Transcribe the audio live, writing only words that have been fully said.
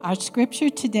Our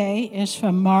scripture today is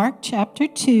from Mark chapter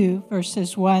 2,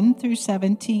 verses 1 through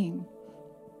 17.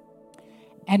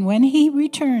 And when he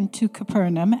returned to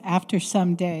Capernaum after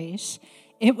some days,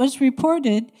 it was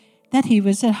reported that he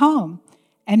was at home,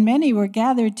 and many were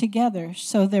gathered together,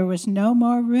 so there was no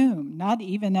more room, not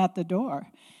even at the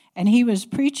door. And he was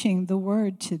preaching the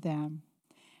word to them.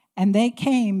 And they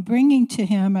came, bringing to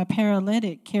him a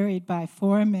paralytic carried by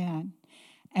 4 men.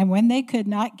 And when they could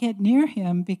not get near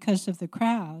him because of the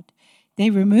crowd, they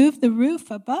removed the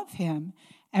roof above him.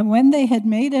 And when they had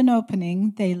made an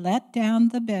opening, they let down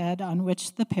the bed on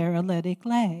which the paralytic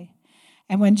lay.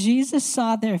 And when Jesus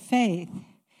saw their faith,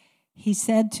 he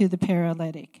said to the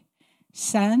paralytic,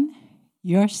 "Son,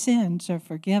 your sins are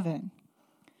forgiven."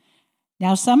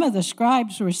 Now some of the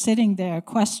scribes were sitting there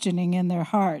questioning in their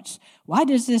hearts, "Why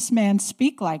does this man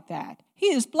speak like that? He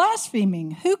is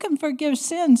blaspheming. Who can forgive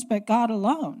sins but God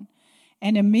alone?"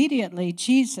 And immediately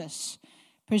Jesus,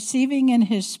 perceiving in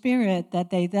his spirit that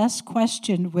they thus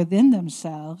questioned within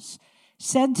themselves,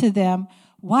 said to them,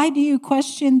 "Why do you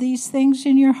question these things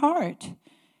in your heart?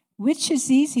 Which is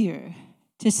easier,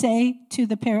 to say to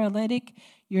the paralytic,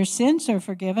 'Your sins are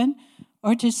forgiven,'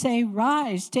 or to say,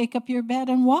 'Rise, take up your bed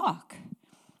and walk'?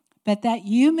 But that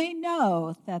you may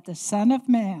know that the Son of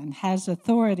Man has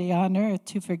authority on earth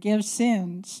to forgive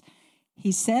sins,"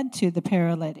 he said to the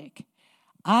paralytic,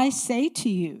 "I say to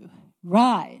you,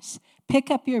 rise,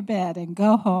 pick up your bed and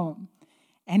go home."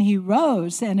 And he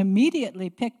rose and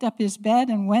immediately picked up his bed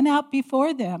and went out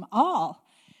before them all,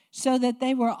 so that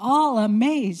they were all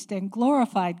amazed and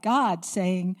glorified God,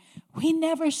 saying, "We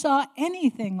never saw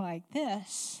anything like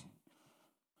this."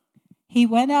 He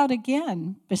went out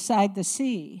again beside the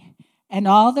sea, and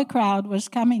all the crowd was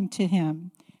coming to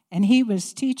him, and he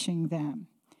was teaching them.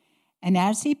 And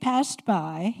as he passed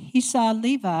by, he saw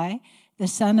Levi, the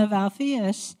son of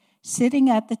Alphaeus, sitting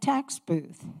at the tax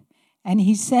booth. And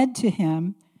he said to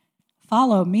him,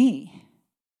 "Follow me."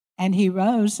 And he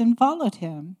rose and followed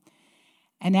him.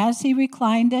 And as he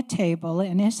reclined at table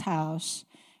in his house,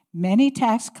 many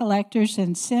tax collectors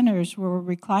and sinners were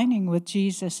reclining with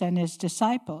Jesus and his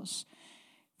disciples,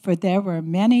 for there were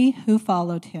many who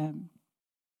followed him.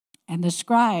 And the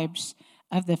scribes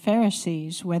of the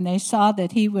Pharisees, when they saw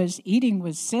that he was eating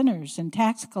with sinners and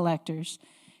tax collectors,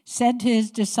 said to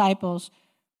his disciples,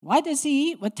 "Why does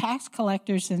he eat with tax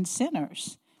collectors and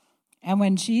sinners?" And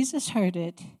when Jesus heard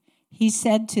it, he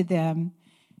said to them,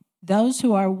 "Those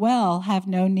who are well have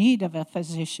no need of a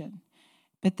physician,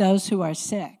 but those who are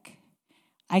sick.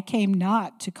 I came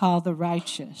not to call the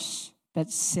righteous,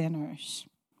 but sinners."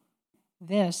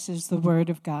 This is the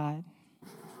word of God.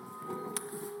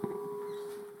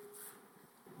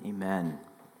 Amen.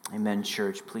 Amen,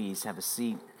 church. Please have a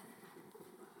seat.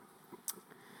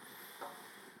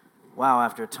 Wow,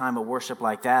 after a time of worship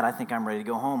like that, I think I'm ready to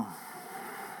go home.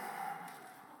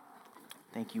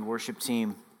 Thank you, worship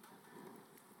team.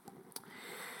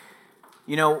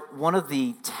 You know, one of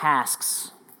the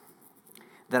tasks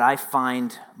that I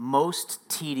find most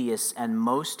tedious and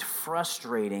most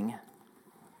frustrating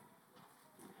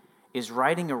is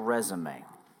writing a resume.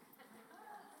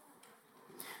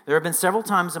 There have been several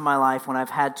times in my life when I've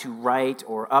had to write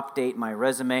or update my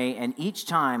resume, and each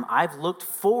time I've looked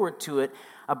forward to it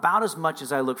about as much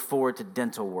as I look forward to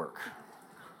dental work.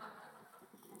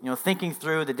 You know, thinking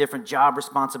through the different job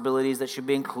responsibilities that should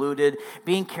be included,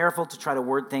 being careful to try to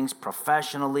word things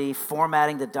professionally,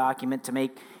 formatting the document to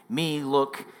make me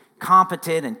look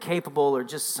competent and capable, or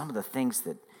just some of the things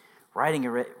that writing a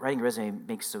resume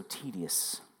makes so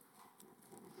tedious.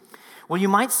 Well, you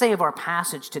might say of our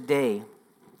passage today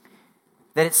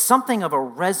that it's something of a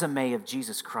resume of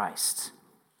Jesus Christ.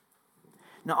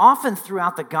 Now, often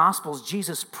throughout the Gospels,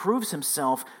 Jesus proves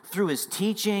himself through his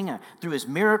teaching, through his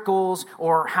miracles,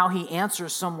 or how he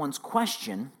answers someone's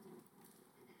question.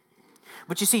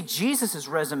 But you see, Jesus'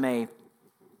 resume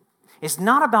is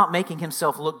not about making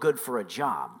himself look good for a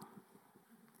job.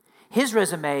 His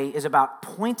resume is about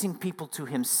pointing people to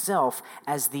himself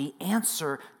as the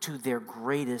answer to their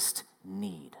greatest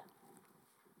need.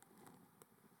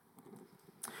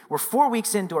 We're 4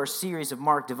 weeks into our series of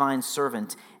Mark, Divine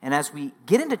Servant, and as we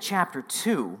get into chapter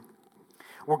 2,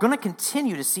 we're going to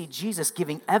continue to see Jesus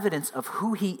giving evidence of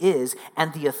who he is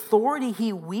and the authority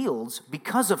he wields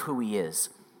because of who he is.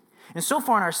 And so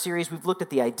far in our series, we've looked at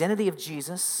the identity of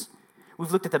Jesus.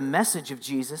 We've looked at the message of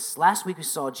Jesus. Last week we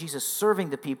saw Jesus serving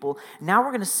the people. Now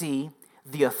we're going to see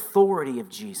the authority of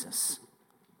Jesus.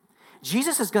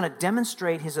 Jesus is going to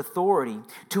demonstrate his authority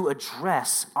to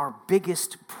address our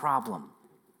biggest problem,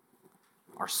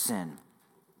 our sin.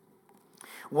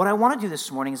 What I want to do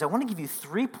this morning is I want to give you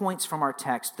 3 points from our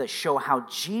text that show how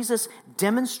Jesus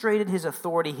demonstrated his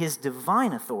authority, his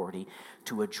divine authority,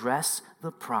 to address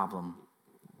the problem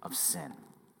of sin.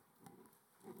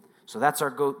 So that's our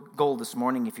goal this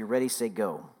morning. If you're ready, say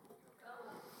go.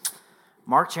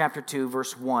 Mark chapter 2,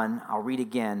 verse 1, I'll read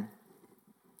again.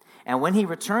 And when he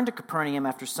returned to Capernaum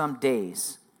after some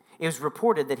days, it was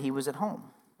reported that he was at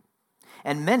home.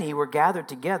 And many were gathered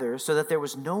together so that there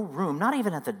was no room, not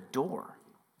even at the door.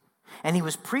 And he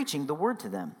was preaching the word to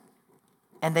them.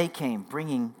 And they came,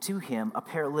 bringing to him a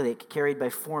paralytic carried by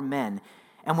 4 men.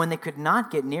 And when they could not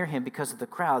get near him because of the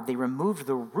crowd, they removed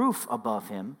the roof above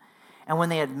him. And when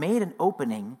they had made an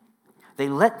opening, they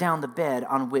let down the bed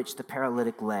on which the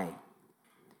paralytic lay.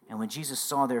 And when Jesus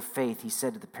saw their faith, he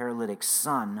said to the paralytic,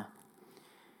 "Son,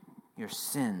 your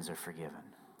sins are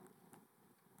forgiven."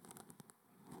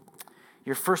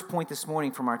 Your first point this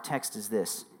morning from our text is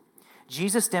this: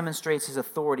 Jesus demonstrates his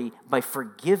authority by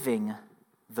forgiving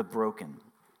the broken.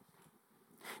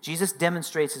 Jesus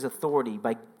demonstrates his authority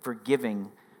by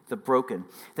forgiving the broken.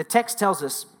 The text tells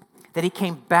us that he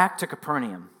came back to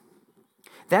Capernaum.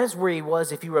 That is where he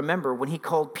was, if you remember, when he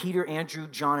called Peter, Andrew,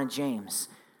 John, and James.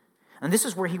 And this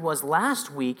is where he was last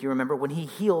week, you remember, when he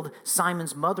healed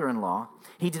Simon's mother-in-law.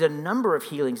 He did a number of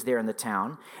healings there in the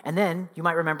town. And then, you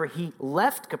might remember, he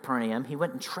left Capernaum. He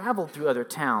went and traveled through other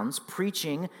towns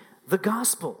preaching the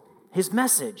gospel, his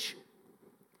message.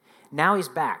 Now he's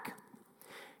back.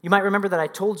 You might remember that I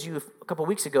told you a couple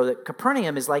weeks ago that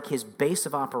Capernaum is like his base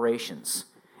of operations.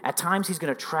 At times he's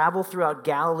going to travel throughout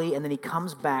Galilee, and then he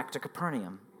comes back to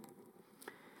Capernaum.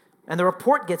 And the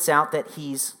report gets out that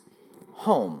he's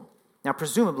home. Now,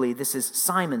 presumably, this is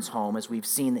Simon's home, as we've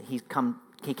seen that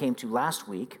he came to last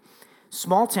week.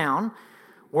 Small town,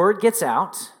 word gets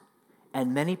out,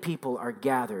 and many people are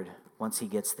gathered once he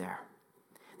gets there.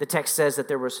 The text says that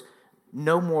there was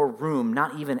no more room,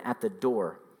 not even at the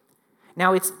door.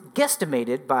 Now, it's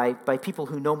guesstimated by people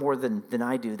who know more than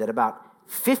I do that about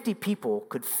 50 people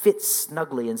could fit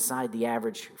snugly inside the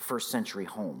average first century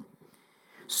home.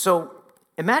 So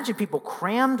imagine people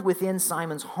crammed within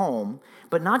Simon's home,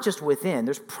 but not just within.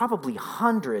 There's probably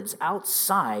hundreds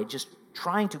outside just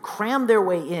trying to cram their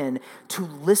way in to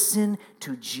listen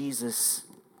to Jesus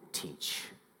teach.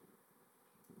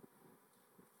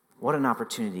 What an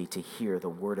opportunity to hear the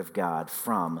Word of God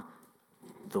from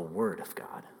the Word of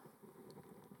God.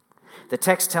 The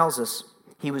text tells us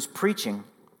he was preaching.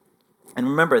 And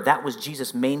remember, that was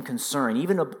Jesus' main concern.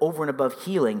 Even over and above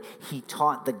healing, he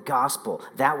taught the gospel.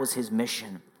 That was his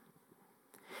mission.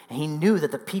 And he knew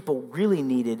that the people really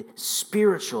needed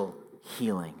spiritual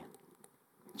healing.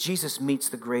 Jesus meets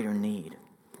the greater need.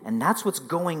 And that's what's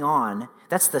going on.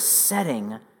 That's the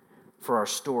setting for our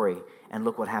story. And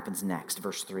look what happens next,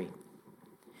 verse 3.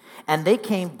 And they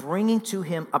came bringing to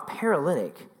him a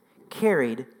paralytic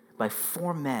carried by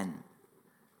 4 men.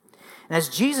 And as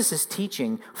Jesus is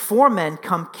teaching, 4 men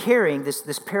come carrying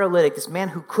this paralytic, this man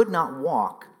who could not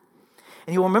walk.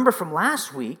 And you'll remember from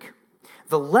last week,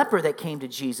 the leper that came to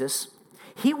Jesus,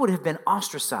 he would have been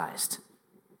ostracized.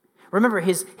 Remember,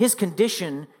 his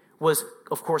condition was,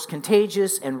 of course,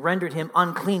 contagious and rendered him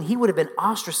unclean. He would have been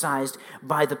ostracized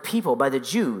by the people, by the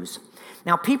Jews.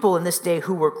 Now, people in this day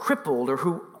who were crippled or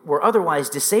who were otherwise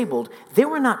disabled, they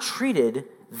were not treated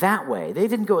that way. They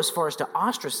didn't go as far as to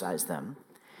ostracize them.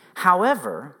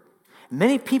 However,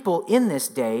 many people in this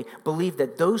day believed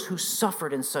that those who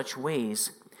suffered in such ways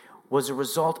was a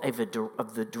result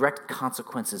of the direct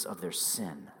consequences of their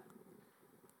sin.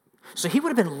 So he would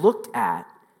have been looked at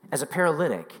as a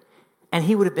paralytic, and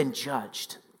he would have been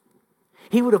judged.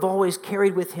 He would have always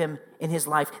carried with him in his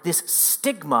life this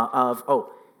stigma of,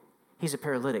 he's a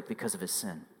paralytic because of his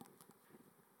sin.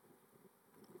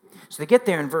 So they get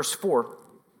there in verse 4,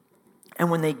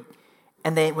 and when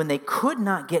they could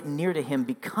not get near to him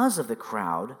because of the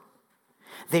crowd,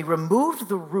 they removed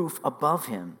the roof above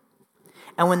him.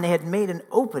 And when they had made an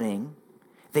opening,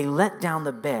 they let down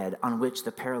the bed on which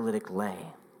the paralytic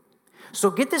lay. So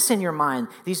get this in your mind.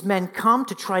 These men come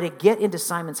to try to get into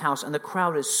Simon's house, and the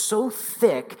crowd is so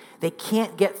thick, they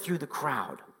can't get through the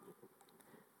crowd.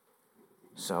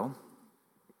 So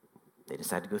they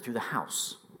decide to go through the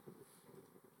house.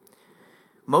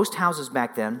 Most houses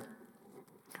back then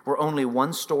were only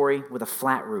 1 story with a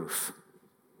flat roof.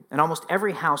 And almost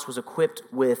every house was equipped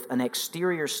with an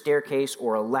exterior staircase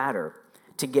or a ladder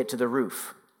to get to the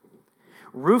roof.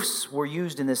 Roofs were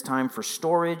used in this time for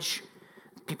storage.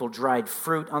 People dried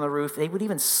fruit on the roof. They would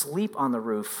even sleep on the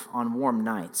roof on warm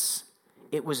nights.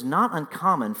 It was not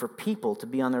uncommon for people to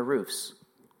be on their roofs.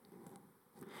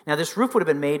 Now, this roof would have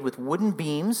been made with wooden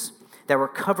beams that were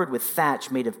covered with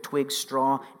thatch made of twigs,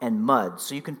 straw, and mud.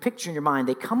 So you can picture in your mind,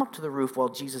 they come up to the roof while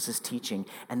Jesus is teaching,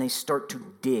 and they start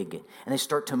to dig, and they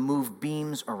start to move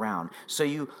beams around. So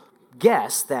you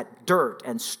guess that dirt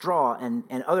and straw and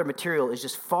other material is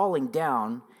just falling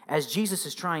down as Jesus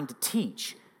is trying to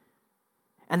teach.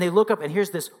 And they look up, and here's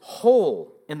this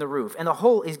hole in the roof, and the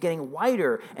hole is getting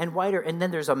wider and wider, and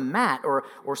then there's a mat or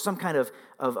some kind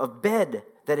of bed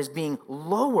that is being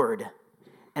lowered,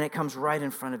 and it comes right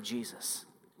in front of Jesus.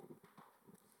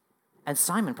 And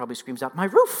Simon probably screams out, "My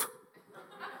roof!"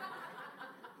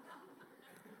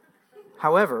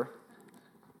 However,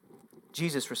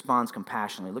 Jesus responds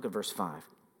compassionately. Look at verse 5.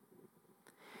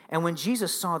 And when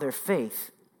Jesus saw their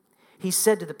faith, he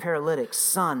said to the paralytic,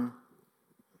 "Son,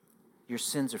 your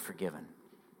sins are forgiven."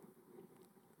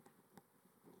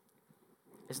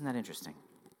 Isn't that interesting?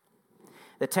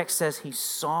 The text says he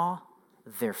saw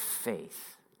their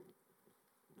faith.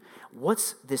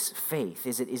 What's this faith?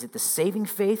 Is it the saving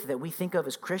faith that we think of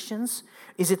as Christians?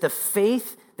 Is it the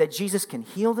faith that Jesus can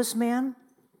heal this man?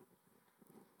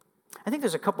 I think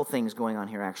there's a couple things going on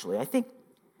here, actually. I think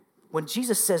when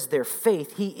Jesus says their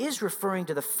faith, he is referring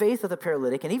to the faith of the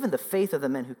paralytic and even the faith of the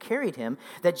men who carried him,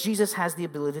 that Jesus has the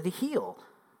ability to heal.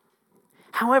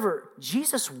 However,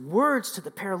 Jesus' words to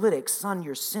the paralytic, "Son,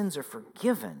 your sins are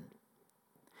forgiven,"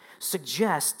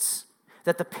 suggests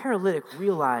that the paralytic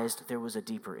realized there was a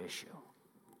deeper issue.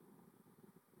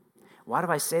 Why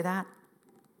do I say that?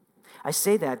 I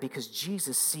say that because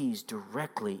Jesus sees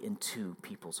directly into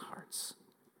people's hearts.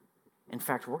 In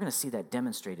fact, we're going to see that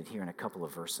demonstrated here in a couple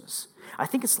of verses. I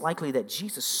think it's likely that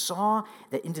Jesus saw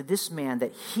that into this man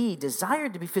that he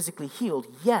desired to be physically healed,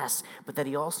 yes, but that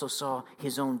he also saw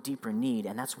his own deeper need,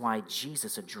 and that's why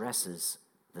Jesus addresses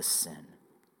the sin.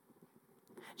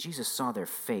 Jesus saw their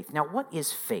faith. Now, what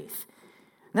is faith?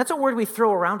 And that's a word we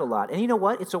throw around a lot. And you know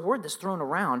what? It's a word that's thrown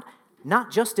around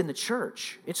not just in the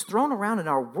church. It's thrown around in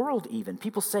our world even.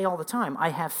 People say all the time, "I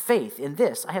have faith in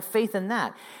this, I have faith in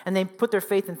that." And they put their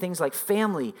faith in things like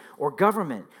family or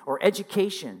government or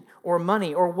education or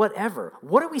money or whatever.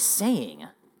 What are we saying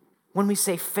when we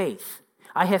say faith?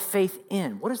 I have faith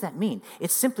in. What does that mean?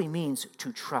 It simply means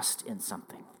to trust in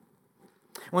something.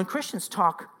 When Christians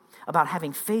talk about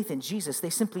having faith in Jesus, they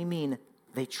simply mean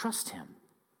they trust him.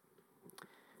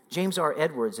 James R.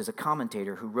 Edwards is a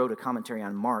commentator who wrote a commentary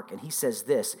on Mark, and he says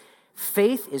this: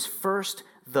 faith is first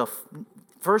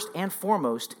and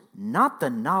foremost not the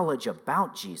knowledge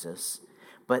about Jesus,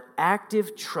 but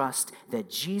active trust that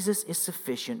Jesus is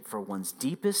sufficient for one's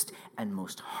deepest and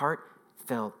most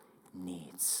heartfelt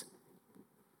needs.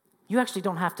 You actually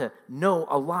don't have to know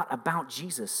a lot about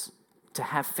Jesus to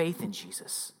have faith in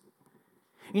Jesus.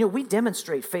 You know, we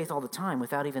demonstrate faith all the time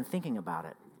without even thinking about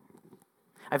it.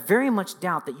 I very much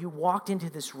doubt that you walked into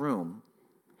this room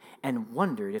and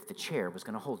wondered if the chair was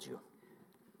going to hold you.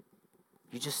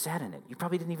 You just sat in it. You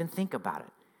probably didn't even think about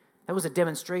it. That was a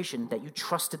demonstration that you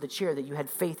trusted the chair, that you had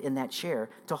faith in that chair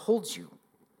to hold you.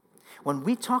 When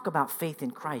we talk about faith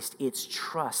in Christ, it's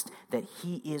trust that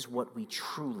he is what we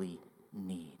truly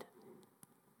need.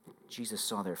 Jesus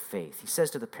saw their faith. He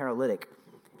says to the paralytic,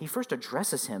 he first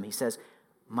addresses him. He says,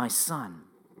 "My son."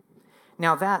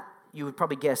 Now that, you would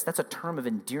probably guess, that's a term of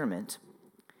endearment,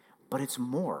 but it's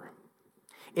more.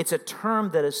 It's a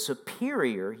term that is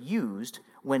superior used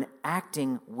when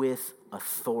acting with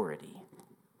authority.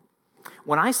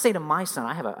 When I say to my son,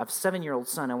 I have a 7-year-old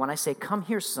son, and when I say, "Come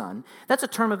here, son," that's a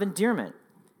term of endearment.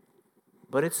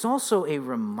 But it's also a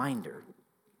reminder,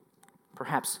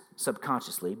 perhaps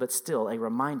subconsciously, but still a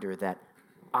reminder that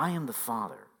I am the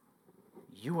father,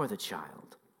 you are the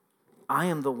child. I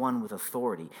am the one with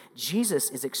authority. Jesus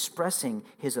is expressing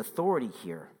his authority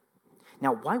here.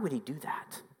 Now, why would he do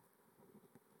that?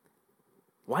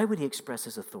 Why would he express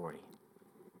his authority?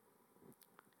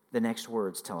 The next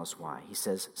words tell us why. He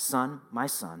says, "Son, my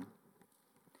son,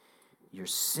 your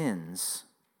sins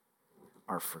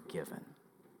are forgiven."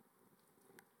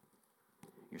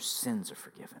 Your sins are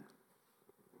forgiven.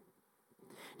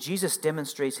 Jesus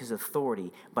demonstrates his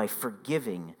authority by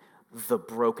forgiving the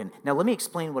broken. Now, let me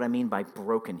explain what I mean by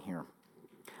broken here.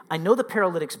 I know the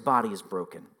paralytic's body is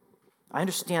broken. I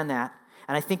understand that,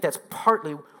 and I think that's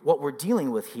partly what we're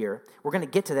dealing with here. We're going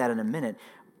to get to that in a minute.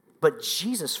 But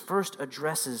Jesus first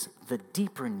addresses the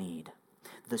deeper need,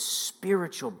 the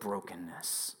spiritual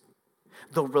brokenness,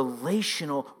 the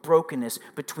relational brokenness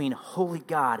between holy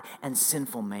God and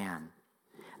sinful man.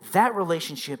 That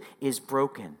relationship is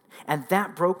broken, and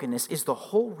that brokenness is the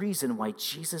whole reason why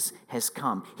Jesus has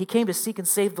come. He came to seek and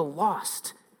save the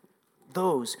lost,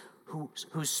 those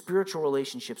whose spiritual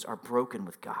relationships are broken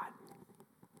with God.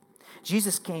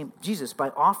 Jesus, by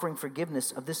offering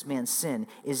forgiveness of this man's sin,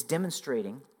 is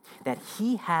demonstrating that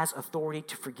he has authority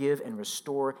to forgive and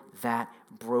restore that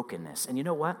brokenness. And you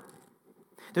know what?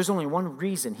 There's only one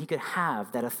reason he could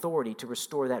have that authority to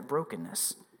restore that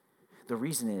brokenness. The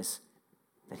reason is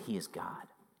that he is God.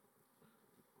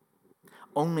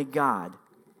 Only God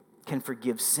can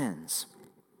forgive sins.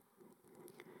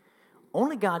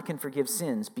 Only God can forgive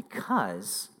sins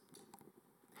because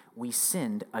we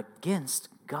sinned against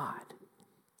God.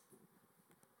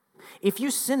 If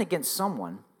you sin against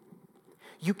someone,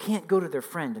 you can't go to their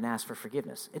friend and ask for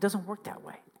forgiveness. It doesn't work that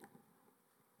way.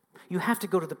 You have to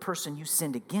go to the person you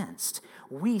sinned against.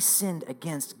 We sinned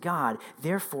against God,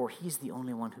 therefore, he's the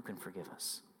only one who can forgive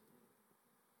us.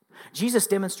 Jesus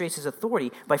demonstrates his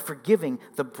authority by forgiving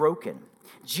the broken.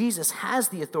 Jesus has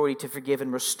the authority to forgive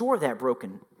and restore that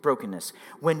brokenness.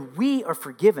 When we are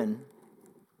forgiven,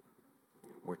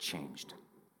 we're changed.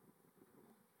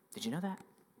 Did you know that?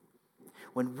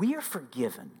 When we are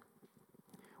forgiven,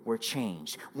 we're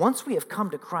changed. Once we have come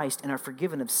to Christ and are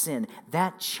forgiven of sin,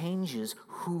 that changes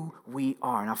who we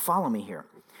are. Now follow me here.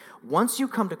 Once you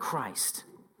come to Christ,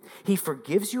 he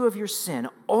forgives you of your sin,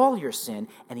 all your sin,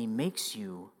 and he makes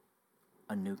you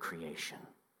a new creation.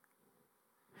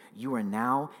 You are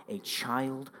now a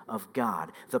child of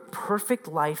God. The perfect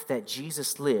life that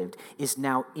Jesus lived is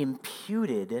now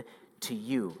imputed to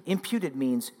you. Imputed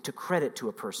means to credit to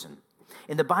a person.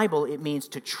 In the Bible, it means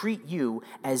to treat you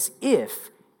as if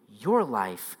your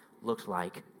life looked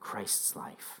like Christ's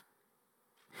life.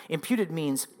 Imputed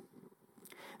means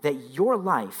that your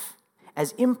life,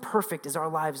 as imperfect as our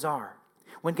lives are,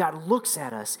 when God looks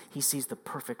at us, he sees the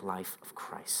perfect life of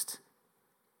Christ.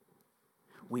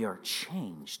 We are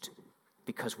changed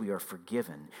because we are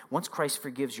forgiven. Once Christ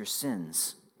forgives your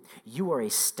sins, you are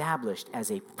established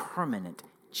as a permanent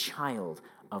child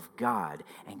of God.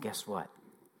 And guess what?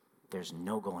 There's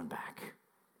no going back.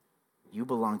 You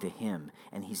belong to him,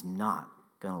 and he's not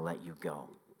going to let you go.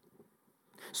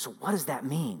 So what does that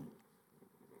mean?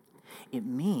 It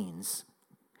means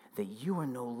that you are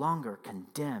no longer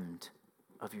condemned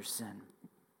of your sin.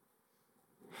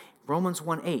 Romans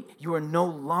 1:8, you are no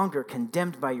longer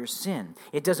condemned by your sin.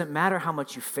 It doesn't matter how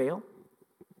much you fail.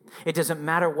 It doesn't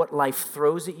matter what life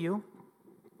throws at you.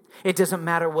 It doesn't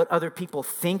matter what other people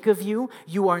think of you.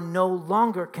 You are no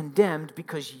longer condemned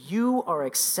because you are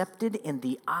accepted in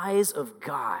the eyes of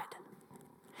God.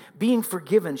 Being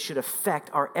forgiven should affect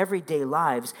our everyday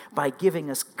lives by giving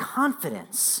us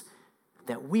confidence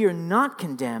that we are not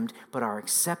condemned, but are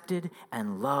accepted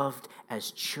and loved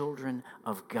as children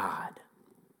of God.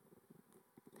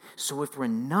 So if we're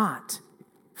not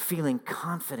feeling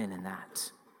confident in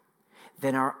that,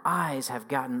 then our eyes have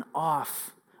gotten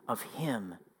off of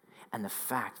him and the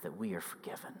fact that we are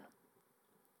forgiven.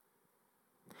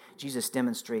 Jesus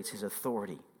demonstrates his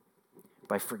authority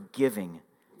by forgiving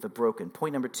the broken.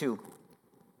 Point number 2,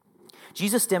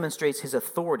 Jesus demonstrates his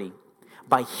authority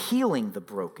by healing the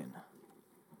broken.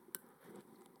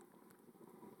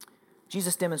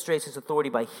 Jesus demonstrates his authority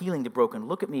by healing the broken.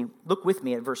 Look with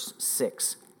me at verse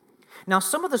 6. Now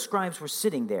some of the scribes were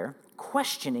sitting there,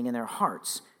 questioning in their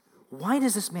hearts, why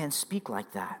does this man speak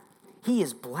like that? He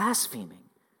is blaspheming.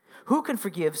 Who can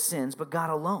forgive sins but God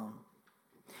alone?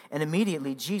 And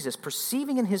immediately Jesus,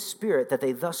 perceiving in his spirit that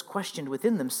they thus questioned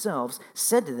within themselves,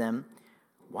 said to them,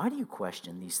 why do you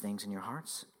question these things in your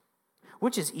hearts?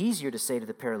 Which is easier to say to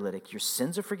the paralytic, your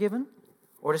sins are forgiven?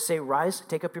 Or to say, rise,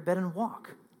 take up your bed and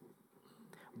walk?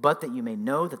 But that you may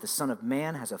know that the Son of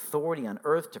Man has authority on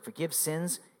earth to forgive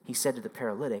sins, he said to the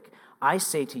paralytic, I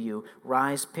say to you,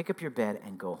 rise, pick up your bed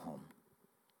and go home.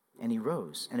 And he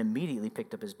rose and immediately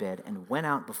picked up his bed and went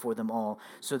out before them all,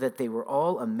 so that they were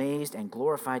all amazed and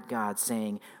glorified God,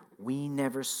 saying, we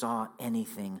never saw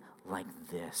anything like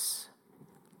this.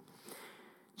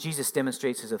 Jesus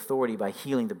demonstrates his authority by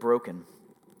healing the broken.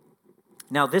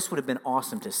 Now, this would have been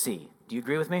awesome to see. Do you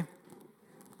agree with me?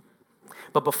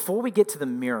 But before we get to the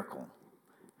miracle,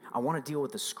 I want to deal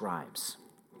with the scribes.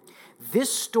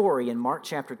 This story in Mark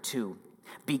chapter 2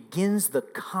 begins the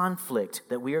conflict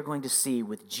that we are going to see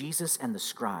with Jesus and the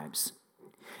scribes.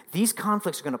 These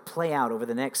conflicts are going to play out over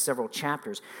the next several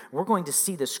chapters. We're going to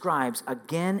see the scribes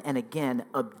again and again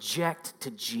object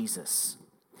to Jesus.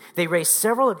 They raise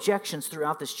several objections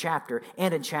throughout this chapter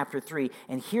and in chapter 3.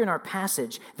 And here in our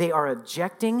passage, they are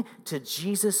objecting to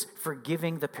Jesus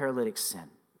forgiving the paralytic's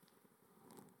sin.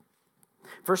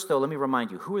 First, though, let me remind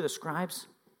you, who are the scribes?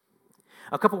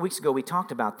 A couple weeks ago, we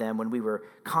talked about them when we were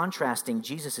contrasting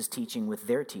Jesus' teaching with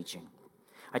their teaching.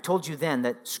 I told you then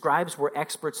that scribes were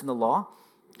experts in the law.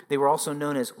 They were also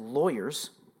known as lawyers.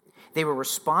 They were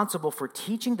responsible for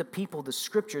teaching the people the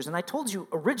scriptures. And I told you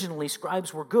originally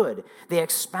scribes were good. They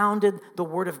expounded the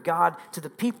word of God to the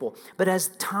people. But as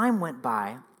time went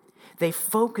by, they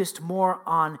focused more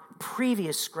on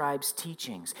previous scribes'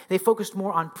 teachings. They focused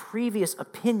more on previous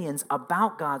opinions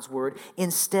about God's word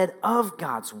instead of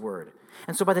God's word.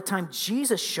 And so by the time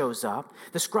Jesus shows up,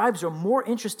 the scribes are more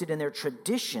interested in their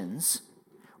traditions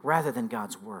rather than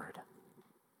God's word.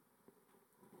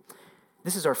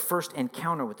 This is our first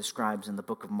encounter with the scribes in the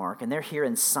book of Mark, and they're here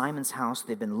in Simon's house.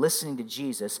 They've been listening to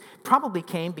Jesus. Probably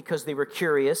came because they were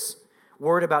curious.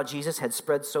 Word about Jesus had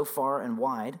spread so far and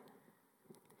wide.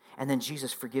 And then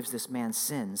Jesus forgives this man's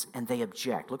sins, and they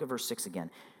object. Look at verse 6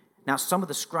 again. Now, some of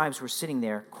the scribes were sitting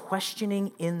there,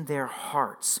 questioning in their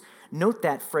hearts. Note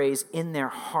that phrase, in their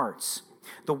hearts.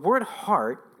 The word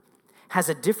heart has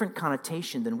a different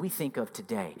connotation than we think of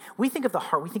today. We think of the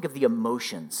heart, we think of the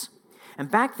emotions. And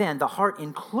back then, the heart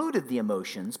included the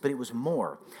emotions, but it was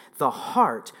more. The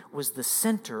heart was the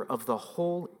center of the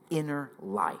whole inner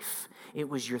life. It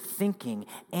was your thinking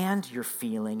and your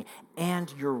feeling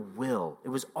and your will. It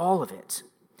was all of it.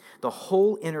 The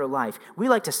whole inner life. We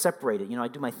like to separate it. I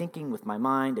do my thinking with my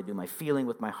mind, I do my feeling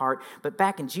with my heart. But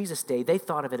back in Jesus' day, they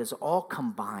thought of it as all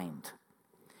combined.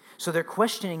 So they're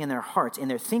questioning in their hearts, in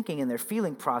their thinking, in their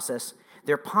feeling process.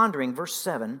 They're pondering, verse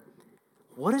 7,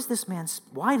 why does this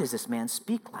man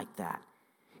speak like that?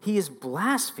 He is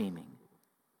blaspheming.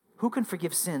 Who can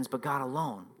forgive sins but God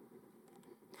alone?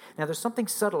 Now, there's something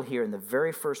subtle here in the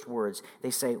very first words.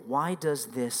 They say, why does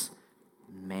this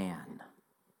man?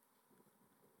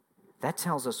 That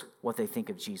tells us what they think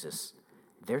of Jesus.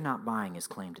 They're not buying his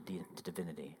claim to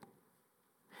divinity.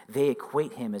 They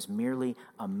equate him as merely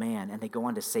a man, and they go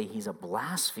on to say he's a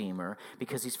blasphemer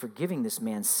because he's forgiving this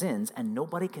man's sins, and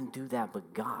nobody can do that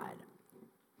but God.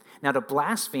 Now, to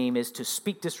blaspheme is to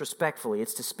speak disrespectfully.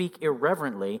 It's to speak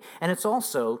irreverently, and it's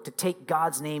also to take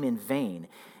God's name in vain.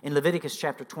 In Leviticus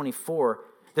chapter 24,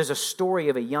 there's a story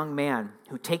of a young man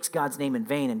who takes God's name in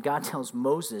vain, and God tells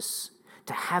Moses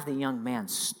to have the young man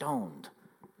stoned.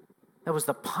 That was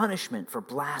the punishment for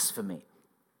blasphemy.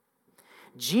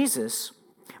 Jesus,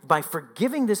 by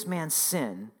forgiving this man's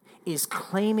sin, is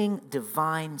claiming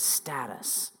divine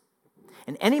status.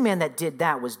 And any man that did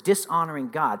that was dishonoring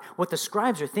God. What the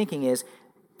scribes are thinking is,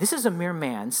 this is a mere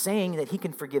man saying that he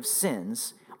can forgive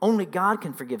sins. Only God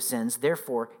can forgive sins,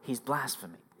 therefore he's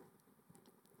blaspheming.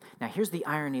 Now here's the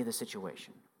irony of the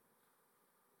situation.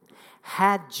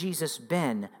 Had Jesus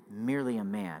been merely a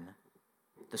man,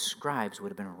 the scribes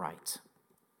would have been right.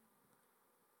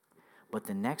 But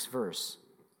the next verse,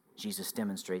 Jesus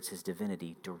demonstrates his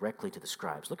divinity directly to the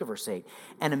scribes. Look at verse 8.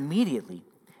 And immediately,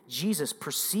 Jesus,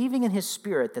 perceiving in his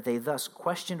spirit that they thus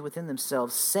questioned within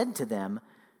themselves, said to them,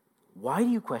 why do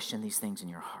you question these things in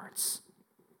your hearts?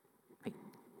 Wait,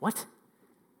 what?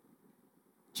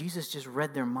 Jesus just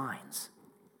read their minds.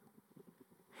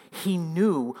 He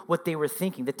knew what they were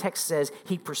thinking. The text says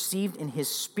he perceived in his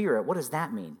spirit. What does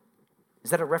that mean? Is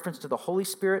that a reference to the Holy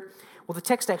Spirit? Well, the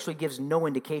text actually gives no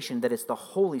indication that it's the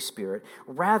Holy Spirit.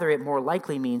 Rather, it more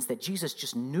likely means that Jesus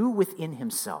just knew within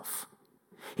himself.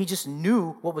 He just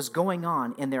knew what was going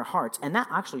on in their hearts. And that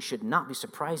actually should not be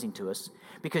surprising to us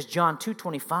because John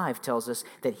 2:25 tells us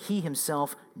that he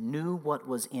himself knew what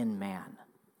was in man.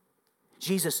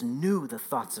 Jesus knew the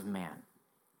thoughts of man.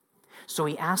 So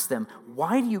he asked them,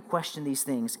 why do you question these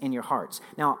things in your hearts?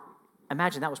 Now,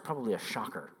 imagine that was probably a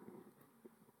shocker.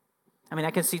 I mean, I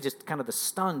can see just kind of the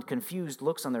stunned, confused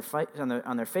looks on their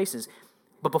faces.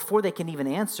 But before they can even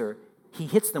answer, he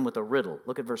hits them with a riddle.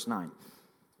 Look at verse 9.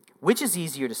 Which is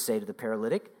easier to say to the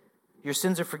paralytic, your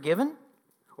sins are forgiven,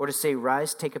 or to say,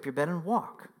 rise, take up your bed and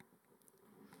walk?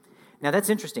 Now that's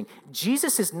interesting.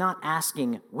 Jesus is not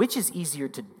asking which is easier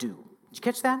to do. Did you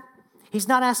catch that? He's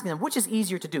not asking them which is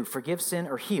easier to do, forgive sin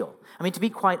or heal. I mean, to be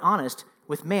quite honest,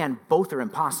 with man, both are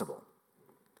impossible.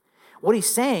 What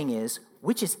he's saying is,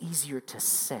 which is easier to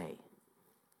say?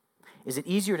 Is it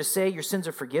easier to say your sins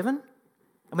are forgiven?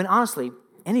 I mean, honestly,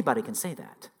 anybody can say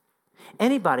that.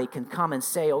 Anybody can come and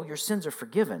say, oh, your sins are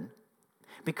forgiven,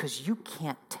 because you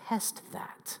can't test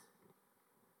that.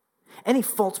 Any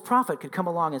false prophet could come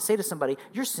along and say to somebody,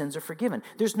 your sins are forgiven.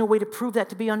 There's no way to prove that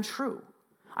to be untrue.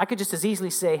 I could just as easily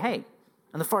say, hey,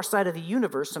 on the far side of the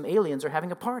universe, some aliens are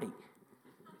having a party.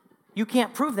 You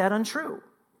can't prove that untrue.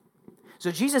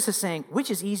 So Jesus is saying,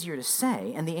 which is easier to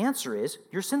say? And the answer is,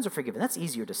 your sins are forgiven. That's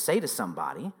easier to say to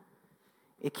somebody.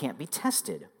 It can't be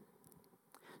tested.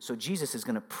 So Jesus is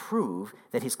going to prove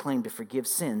that his claim to forgive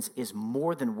sins is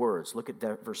more than words. Look at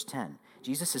verse 10.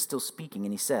 Jesus is still speaking,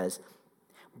 and he says,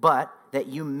 but that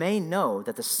you may know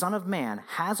that the Son of Man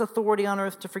has authority on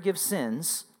earth to forgive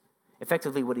sins.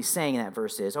 Effectively, what he's saying in that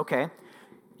verse is, okay,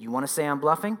 you want to say I'm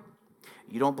bluffing?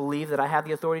 You don't believe that I have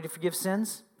the authority to forgive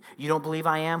sins? You don't believe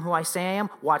I am who I say I am?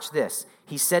 Watch this.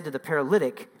 He said to the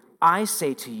paralytic, I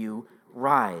say to you,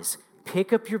 rise,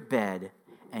 pick up your bed,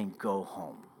 and go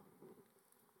home.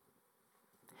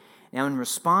 Now, in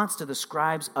response to the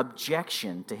scribe's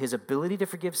objection to his ability to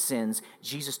forgive sins,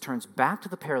 Jesus turns back to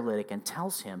the paralytic and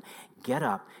tells him, get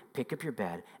up, pick up your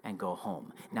bed, and go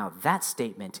home. Now, that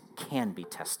statement can be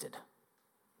tested.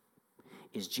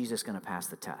 Is Jesus going to pass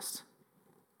the test?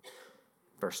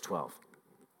 Verse 12.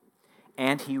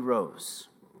 And he rose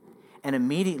and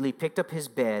immediately picked up his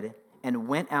bed and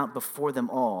went out before them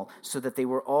all, so that they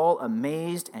were all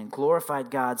amazed and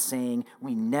glorified God, saying,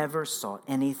 we never saw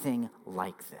anything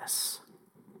like this.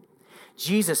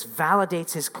 Jesus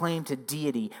validates his claim to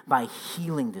deity by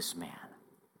healing this man.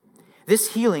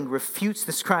 This healing refutes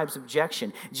the scribe's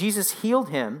objection. Jesus healed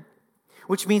him,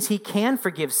 which means he can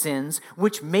forgive sins,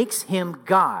 which makes him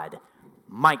God.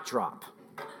 Mic drop.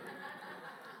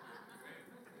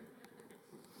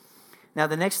 Now,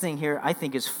 the next thing here I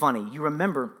think is funny. You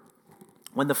remember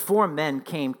when the 4 men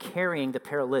came carrying the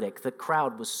paralytic, the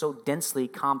crowd was so densely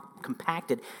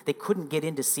compacted, they couldn't get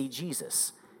in to see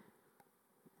Jesus.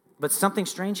 But something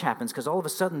strange happens because all of a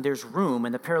sudden there's room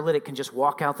and the paralytic can just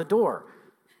walk out the door.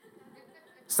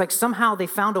 It's like somehow they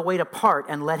found a way to part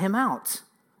and let him out.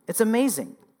 It's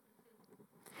amazing.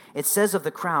 It says of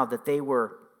the crowd that they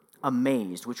were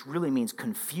amazed, which really means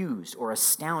confused or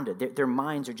astounded. Their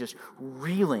minds are just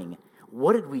reeling.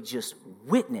 What did we just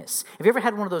witness? Have you ever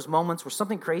had one of those moments where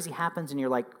something crazy happens and you're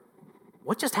like,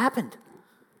 what just happened?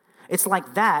 It's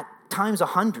like that times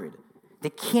 100. They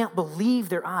can't believe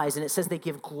their eyes, and it says they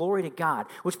give glory to God,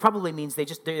 which probably means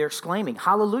they're exclaiming,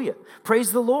 hallelujah,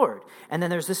 praise the Lord. And then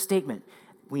there's this statement,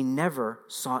 we never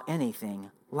saw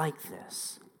anything like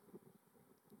this.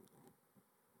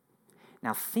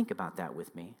 Now think about that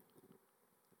with me.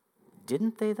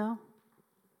 Didn't they, though?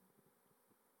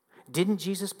 Didn't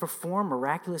Jesus perform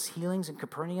miraculous healings in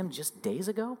Capernaum just days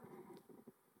ago?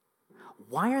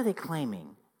 Why are they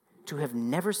claiming to have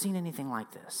never seen anything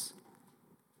like this?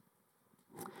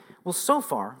 Well, so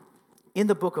far, in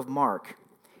the book of Mark,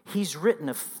 he's written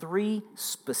of 3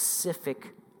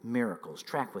 specific miracles.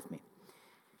 Track with me.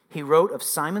 He wrote of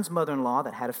Simon's mother-in-law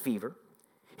that had a fever.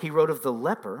 He wrote of the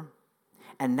leper,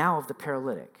 and now of the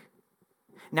paralytic.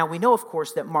 Now, we know, of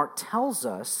course, that Mark tells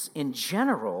us in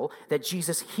general that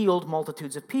Jesus healed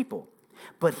multitudes of people.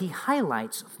 But he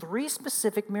highlights 3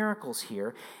 specific miracles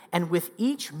here, and with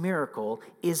each miracle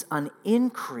is an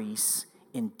increase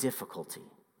in difficulty.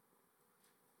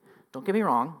 Don't get me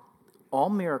wrong, all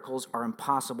miracles are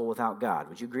impossible without God.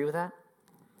 Would you agree with that?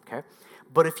 Okay.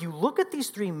 But if you look at these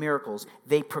 3 miracles,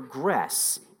 they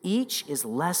progress. Each is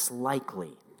less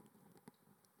likely.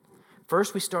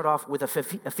 First, we start off with a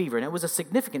fever, and it was a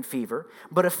significant fever,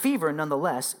 but a fever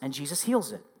nonetheless, and Jesus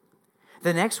heals it.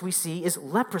 The next we see is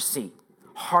leprosy.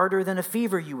 Harder than a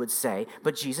fever, you would say,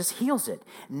 but Jesus heals it.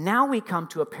 Now we come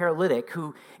to a paralytic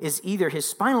who is either his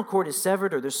spinal cord is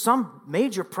severed or there's some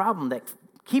major problem that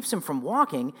keeps him from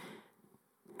walking,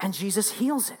 and Jesus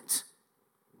heals it.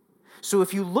 So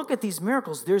if you look at these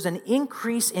miracles, there's an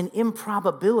increase in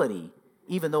improbability,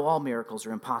 even though all miracles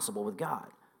are impossible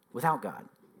without God.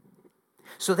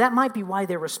 So that might be why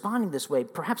they're responding this way.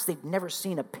 Perhaps they've never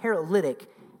seen a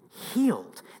paralytic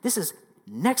healed. This is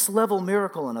next level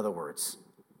miracle, in other words.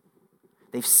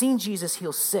 They've seen Jesus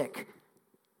heal sick,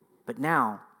 but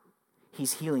now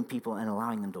he's healing people and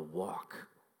allowing them to walk.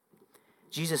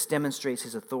 Jesus demonstrates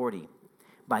his authority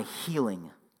by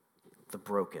healing the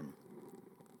broken.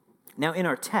 Now, in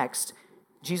our text,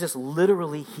 Jesus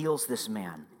literally heals this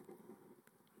man.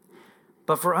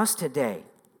 But for us today,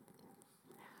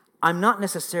 I'm not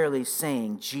necessarily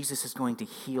saying Jesus is going to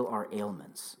heal our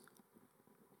ailments.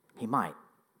 He might.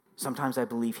 Sometimes I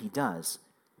believe he does.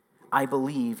 I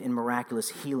believe in miraculous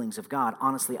healings of God.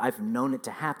 Honestly, I've known it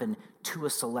to happen to a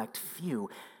select few,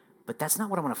 but that's not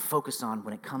what I want to focus on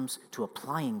when it comes to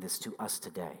applying this to us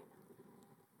today.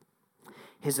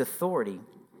 His authority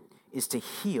is to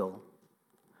heal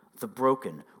the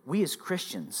broken. We as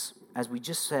Christians, as we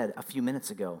just said a few minutes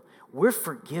ago, we're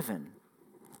forgiven,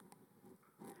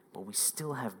 but we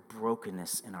still have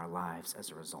brokenness in our lives as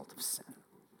a result of sin.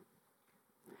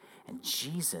 And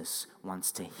Jesus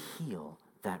wants to heal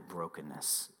that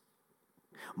brokenness.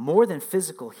 More than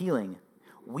physical healing,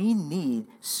 we need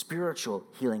spiritual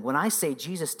healing. When I say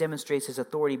Jesus demonstrates his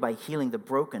authority by healing the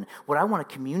broken, what I want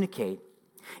to communicate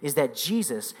is that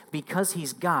Jesus, because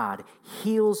he's God,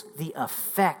 heals the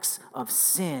effects of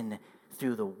sin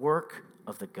through the work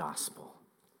of the gospel.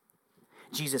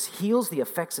 Jesus heals the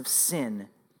effects of sin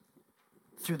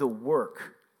through the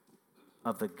work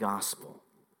of the gospel.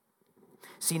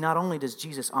 See, not only does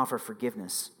Jesus offer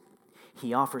forgiveness,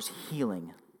 he offers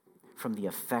healing from the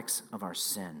effects of our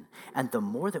sin. And the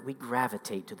more that we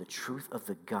gravitate to the truth of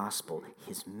the gospel,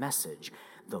 his message,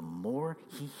 the more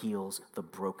he heals the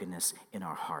brokenness in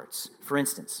our hearts. For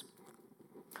instance,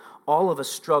 all of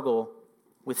us struggle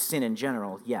with sin in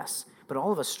general, yes, but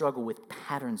all of us struggle with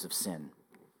patterns of sin,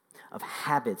 of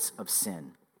habits of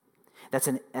sin.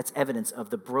 That's evidence of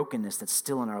the brokenness that's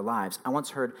still in our lives. I once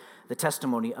heard the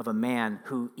testimony of a man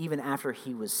who, even after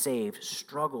he was saved,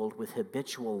 struggled with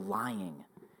habitual lying.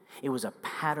 It was a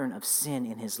pattern of sin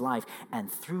in his life, and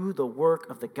through the work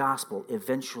of the gospel,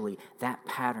 eventually that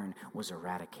pattern was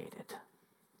eradicated.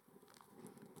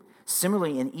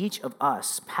 Similarly, in each of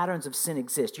us, patterns of sin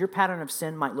exist. Your pattern of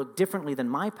sin might look differently than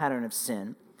my pattern of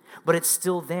sin, but it's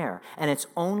still there, and it's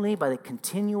only by the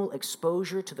continual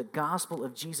exposure to the gospel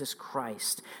of Jesus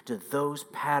Christ do those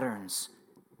patterns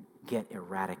get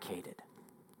eradicated.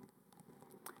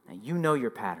 Now, you know your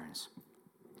patterns,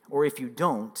 or if you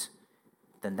don't,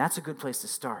 then that's a good place to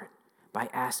start by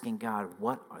asking God,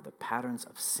 what are the patterns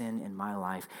of sin in my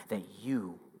life that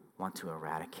you want to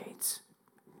eradicate?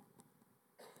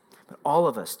 But all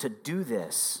of us, to do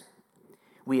this,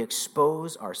 we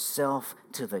expose ourselves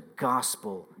to the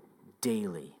gospel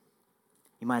daily.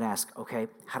 You might ask, okay,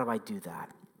 how do I do that?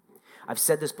 I've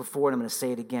said this before and I'm going to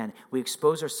say it again. We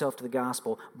expose ourselves to the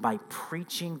gospel by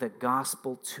preaching the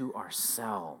gospel to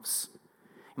ourselves.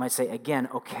 You might say, again,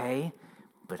 okay,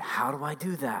 but how do I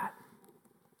do that?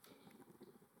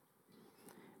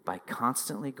 By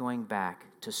constantly going back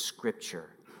to Scripture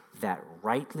that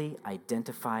rightly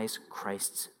identifies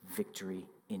Christ's victory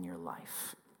in your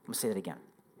life. I'm going to say that again.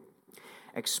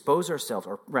 Expose ourselves,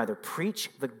 or rather preach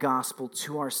the gospel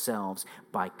to ourselves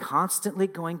by constantly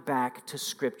going back to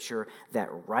Scripture that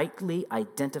rightly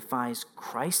identifies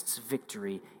Christ's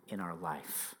victory in our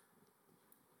life.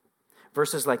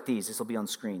 Verses like these, this will be on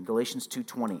screen, Galatians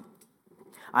 2:20.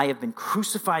 I have been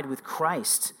crucified with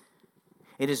Christ.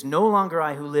 It is no longer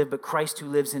I who live, but Christ who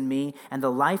lives in me. And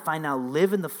the life I now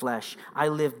live in the flesh, I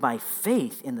live by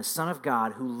faith in the Son of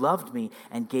God who loved me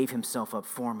and gave himself up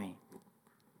for me.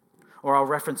 Or I'll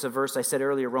reference a verse I said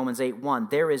earlier, Romans 8:1.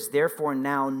 There is therefore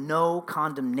now no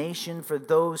condemnation for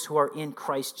those who are in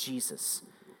Christ Jesus.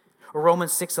 Or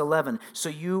Romans 6:11. So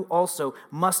you also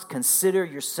must consider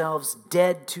yourselves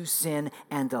dead to sin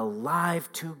and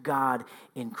alive to God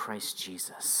in Christ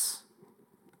Jesus.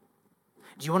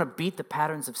 Do you want to beat the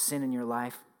patterns of sin in your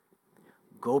life?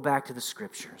 Go back to the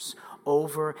Scriptures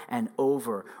over and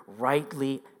over.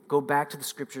 Go back to the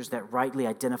Scriptures that rightly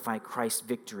identify Christ's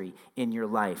victory in your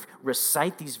life.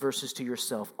 Recite these verses to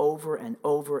yourself over and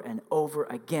over and over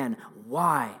again.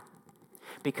 Why?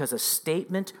 Because a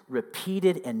statement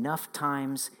repeated enough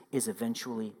times is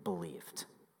eventually believed.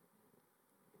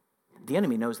 The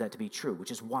enemy knows that to be true,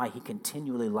 which is why he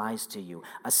continually lies to you.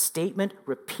 A statement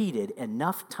repeated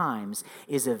enough times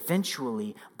is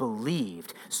eventually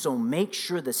believed. So make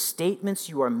sure the statements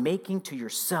you are making to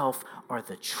yourself are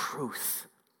the truth.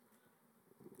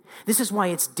 This is why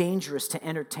it's dangerous to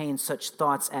entertain such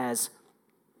thoughts as,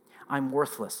 I'm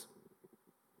worthless,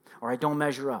 or I don't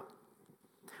measure up,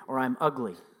 or I'm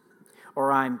ugly,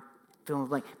 or I'm fill in the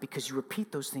blank, because you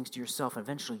repeat those things to yourself, and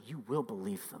eventually you will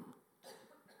believe them.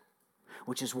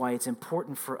 Which is why it's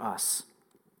important for us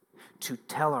to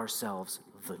tell ourselves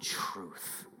the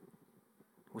truth,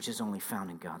 which is only found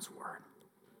in God's Word.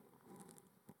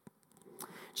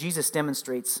 Jesus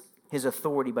demonstrates his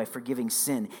authority by forgiving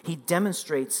sin. He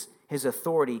demonstrates his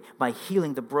authority by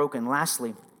healing the broken.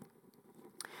 Lastly,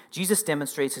 Jesus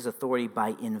demonstrates his authority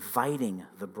by inviting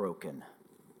the broken.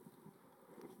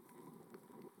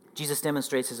 Jesus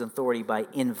demonstrates his authority by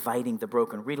inviting the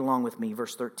broken. Read along with me,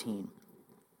 verse 13.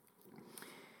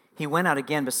 He went out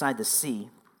again beside the sea,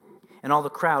 and all the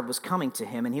crowd was coming to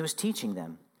him, and he was teaching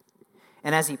them.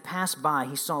 And as he passed by,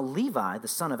 he saw Levi, the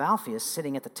son of Alphaeus,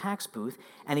 sitting at the tax booth,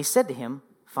 and he said to him,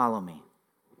 "Follow me."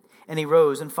 And he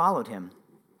rose and followed him.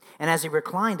 And as he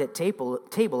reclined at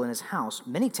table in his house,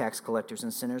 many tax collectors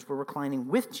and sinners were reclining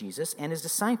with Jesus and his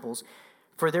disciples,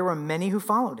 for there were many who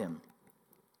followed him.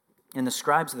 And the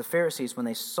scribes of the Pharisees, when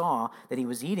they saw that he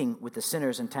was eating with the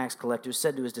sinners and tax collectors,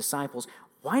 said to his disciples,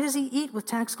 "Why does he eat with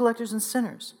tax collectors and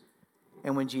sinners?"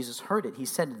 And when Jesus heard it, he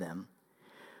said to them,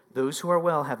 "Those who are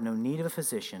well have no need of a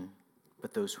physician,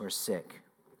 but those who are sick.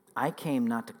 I came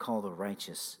not to call the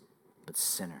righteous, but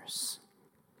sinners."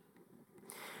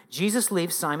 Jesus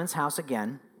leaves Simon's house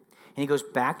again, and he goes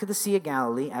back to the Sea of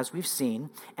Galilee, as we've seen,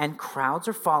 and crowds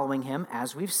are following him,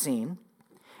 as we've seen.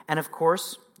 And of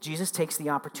course, Jesus takes the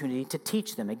opportunity to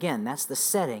teach them. Again, that's the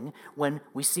setting when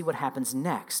we see what happens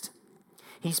next.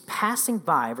 He's passing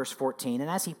by, verse 14, and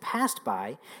as he passed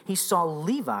by, he saw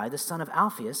Levi, the son of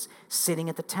Alphaeus, sitting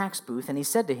at the tax booth, and he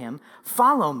said to him,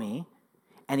 "Follow me."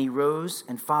 And he rose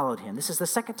and followed him. This is the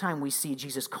second time we see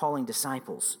Jesus calling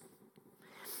disciples.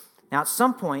 Now, at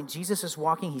some point, Jesus is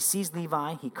walking. He sees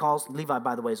Levi. He calls, Levi,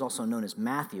 by the way, is also known as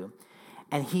Matthew,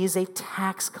 and he is a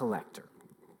tax collector.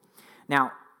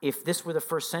 Now, if this were the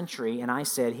first century and I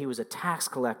said he was a tax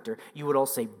collector, you would all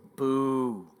say,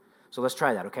 boo. So let's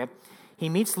try that, okay? He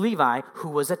meets Levi, who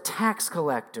was a tax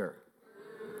collector.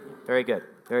 Very good,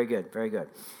 very good, very good.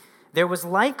 There was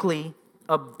likely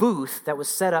a booth that was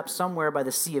set up somewhere by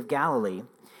the Sea of Galilee,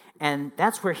 and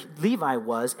that's where Levi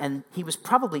was, and he was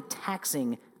probably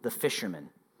taxing the fishermen.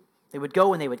 They would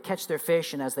go and they would catch their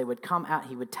fish, and as they would come out,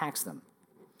 he would tax them.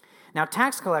 Now,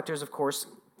 tax collectors, of course,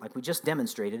 like we just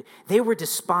demonstrated, they were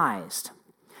despised.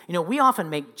 You know, we often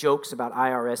make jokes about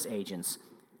IRS agents,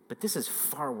 but this is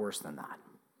far worse than that.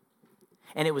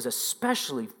 And it was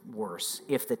especially worse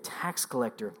if the tax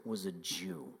collector was a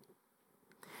Jew.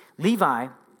 Levi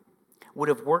would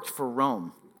have worked for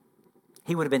Rome.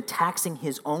 He would have been taxing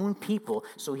his own people,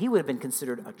 so he would have been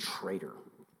considered a traitor.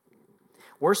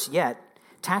 Worse yet,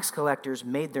 tax collectors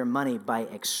made their money by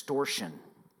extortion.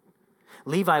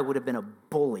 Levi would have been a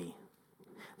bully.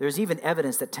 There's even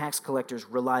evidence that tax collectors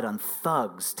relied on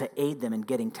thugs to aid them in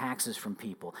getting taxes from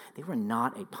people. They were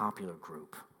not a popular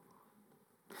group.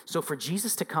 So for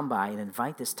Jesus to come by and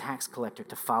invite this tax collector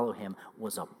to follow him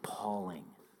was appalling.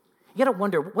 You got to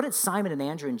wonder, what did Simon and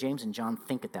Andrew and James and John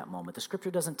think at that moment? The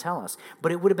scripture doesn't tell us,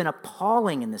 but it would have been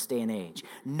appalling in this day and age.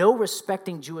 No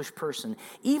respecting Jewish person,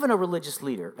 even a religious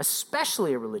leader,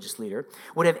 especially a religious leader,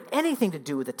 would have anything to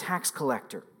do with a tax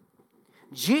collector.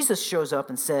 Jesus shows up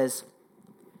and says,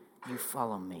 "You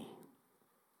follow me."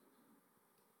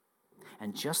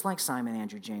 And just like Simon,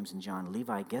 Andrew, James, and John,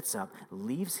 Levi gets up,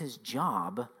 leaves his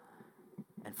job,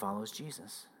 and follows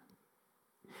Jesus.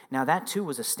 Now that too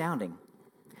was astounding.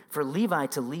 For Levi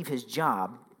to leave his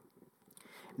job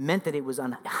meant that it was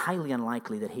highly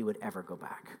unlikely that he would ever go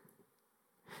back.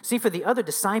 See, for the other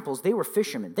disciples, they were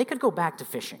fishermen. They could go back to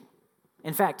fishing.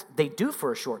 In fact, they do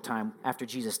for a short time after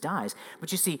Jesus dies.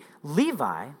 But you see,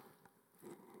 Levi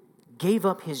gave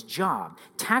up his job.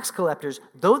 Tax collectors,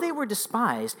 though they were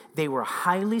despised, they were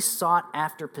highly sought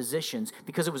after positions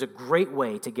because it was a great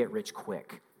way to get rich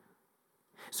quick.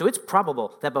 So it's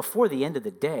probable that before the end of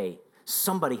the day,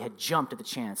 somebody had jumped at the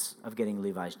chance of getting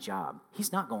Levi's job.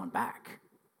 He's not going back.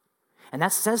 And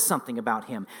that says something about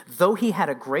him. Though he had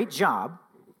a great job,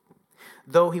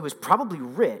 though he was probably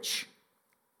rich,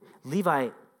 Levi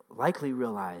likely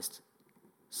realized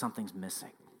something's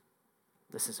missing.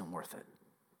 This isn't worth it.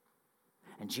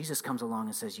 And Jesus comes along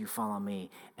and says, "You follow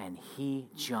me," and he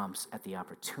jumps at the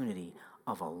opportunity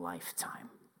of a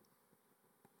lifetime.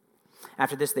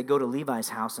 After this, they go to Levi's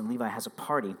house, and Levi has a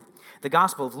party. The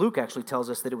Gospel of Luke actually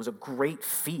tells us that it was a great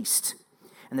feast.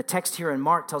 And the text here in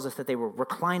Mark tells us that they were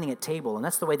reclining at table, and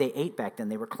that's the way they ate back then.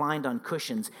 They reclined on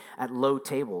cushions at low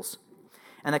tables.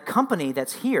 And the company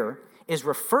that's here is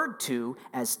referred to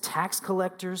as tax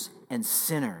collectors and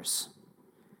sinners.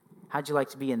 How'd you like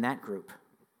to be in that group?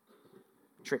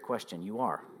 Trick question. You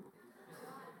are.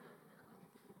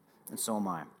 And so am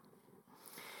I.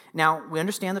 Now, we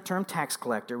understand the term tax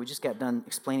collector. We just got done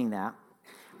explaining that.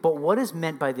 But what is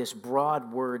meant by this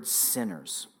broad word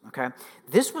sinners? Okay?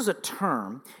 This was a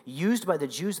term used by the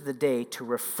Jews of the day to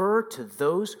refer to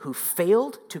those who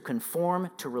failed to conform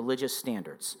to religious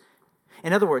standards.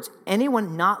 In other words,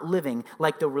 anyone not living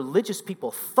like the religious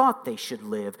people thought they should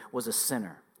live was a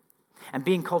sinner. And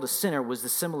being called a sinner was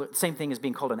the same thing as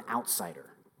being called an outsider.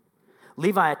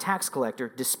 Levi, a tax collector,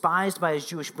 despised by his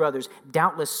Jewish brothers,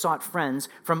 doubtless sought friends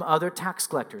from other tax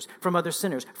collectors, from other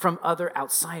sinners, from other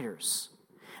outsiders.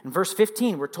 In verse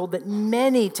 15, we're told that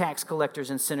many tax collectors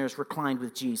and sinners reclined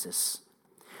with Jesus.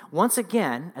 Once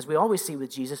again, as we always see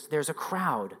with Jesus, there's a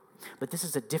crowd, but this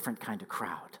is a different kind of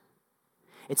crowd.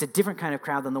 It's a different kind of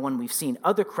crowd than the one we've seen.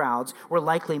 Other crowds were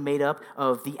likely made up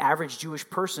of the average Jewish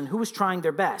person who was trying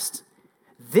their best.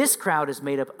 This crowd is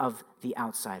made up of the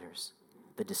outsiders,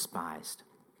 the despised.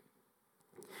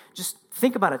 Just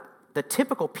think about it, the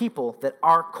typical people that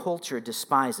our culture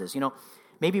despises. You know,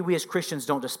 maybe we as Christians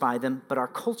don't despise them, but our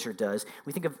culture does.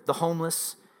 We think of the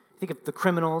homeless, think of the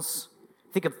criminals,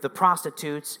 think of the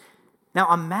prostitutes.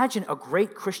 Now imagine a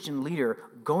great Christian leader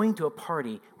going to a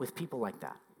party with people like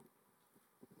that.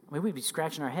 I mean, we'd be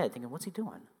scratching our head thinking, what's he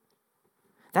doing?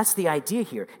 That's the idea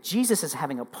here. Jesus is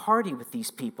having a party with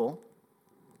these people,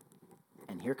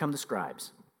 and here come the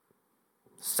scribes.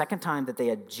 Second time that they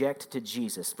object to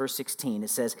Jesus. Verse 16, it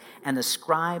says, and the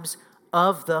scribes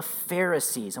of the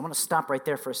Pharisees. I want to stop right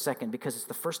there for a second because it's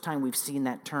the first time we've seen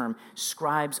that term,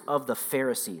 scribes of the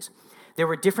Pharisees. There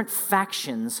were different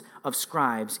factions of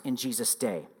scribes in Jesus'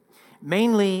 day.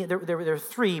 Mainly, there were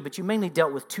three, but you mainly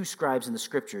dealt with two scribes in the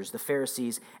scriptures, the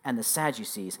Pharisees and the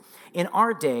Sadducees. In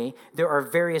our day, there are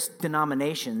various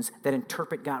denominations that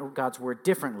interpret God's word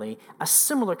differently. A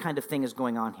similar kind of thing is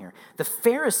going on here. The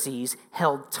Pharisees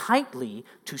held tightly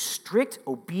to strict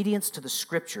obedience to the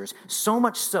scriptures, so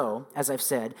much so, as I've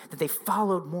said, that they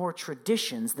followed more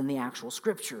traditions than the actual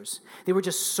scriptures. They were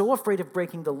just so afraid of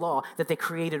breaking the law that they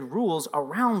created rules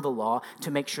around the law to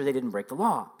make sure they didn't break the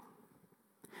law.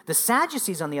 The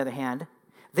Sadducees, on the other hand,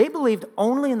 they believed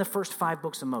only in the first 5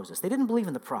 books of Moses. They didn't believe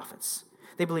in the prophets.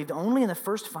 They believed only in the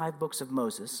first 5 books of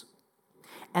Moses,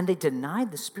 and they denied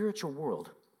the spiritual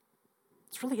world.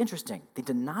 It's really interesting. They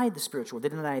denied the spiritual world. They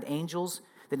denied angels.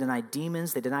 They denied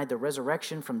demons. They denied the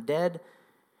resurrection from dead.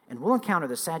 And we'll encounter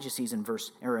the Sadducees in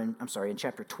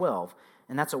chapter 12,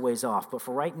 and that's a ways off. But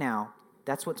for right now,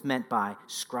 that's what's meant by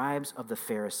scribes of the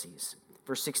Pharisees.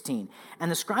 Verse 16, and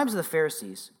the scribes of the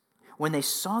Pharisees, when they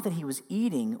saw that he was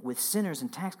eating with sinners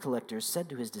and tax collectors, said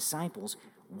to his disciples,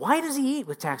 why does he eat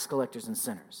with tax collectors and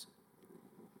sinners?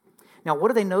 Now,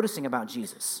 what are they noticing about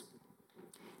Jesus?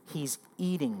 He's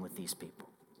eating with these people.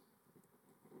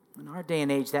 In our day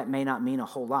and age, that may not mean a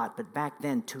whole lot, but back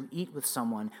then, to eat with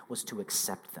someone was to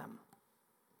accept them.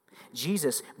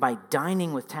 Jesus, by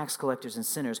dining with tax collectors and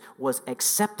sinners, was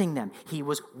accepting them. He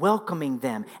was welcoming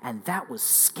them, and that was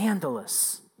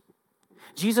scandalous.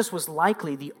 Jesus was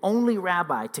likely the only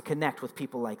rabbi to connect with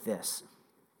people like this.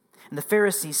 And the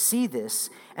Pharisees see this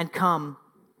and come,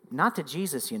 not to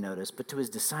Jesus, you notice, but to his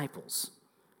disciples.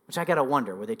 Which I got to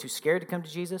wonder, were they too scared to come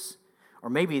to Jesus? Or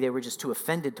maybe they were just too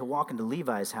offended to walk into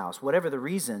Levi's house. Whatever the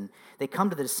reason, they come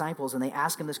to the disciples and they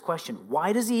ask him this question,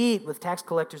 why does he eat with tax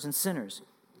collectors and sinners?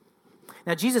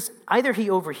 Now Jesus, either he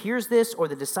overhears this or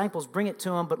the disciples bring it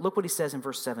to him, but look what he says in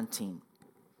verse 17.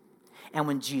 And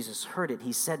when Jesus heard it,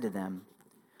 he said to them,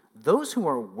 those who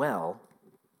are well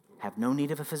have no need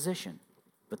of a physician,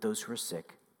 but those who are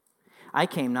sick. I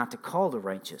came not to call the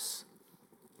righteous,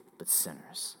 but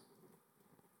sinners.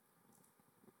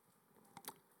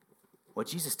 What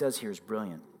Jesus does here is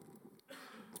brilliant.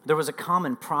 There was a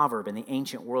common proverb in the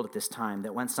ancient world at this time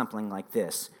that went something like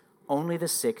this, only the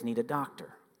sick need a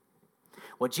doctor.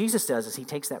 What Jesus does is he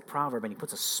takes that proverb and he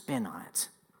puts a spin on it.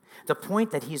 The point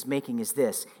that he's making is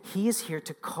this. He is here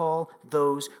to call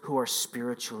those who are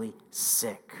spiritually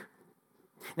sick.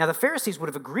 Now, the Pharisees would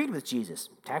have agreed with Jesus.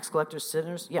 Tax collectors,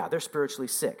 sinners, yeah, they're spiritually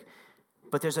sick.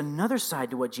 But there's another side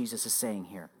to what Jesus is saying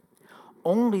here.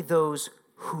 Only those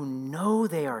who know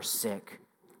they are sick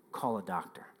call a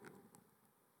doctor.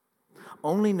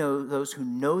 Only those who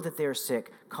know that they are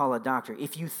sick call a doctor.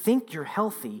 If you think you're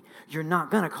healthy, you're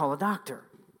not going to call a doctor.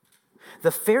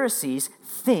 The Pharisees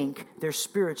think they're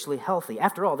spiritually healthy.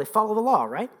 After all, they follow the law,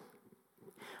 right?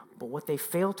 But what they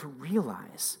fail to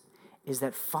realize is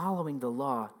that following the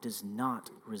law does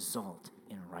not result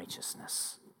in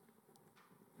righteousness.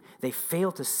 They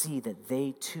fail to see that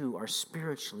they too are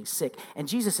spiritually sick. And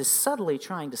Jesus is subtly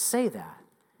trying to say that,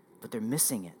 but they're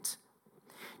missing it.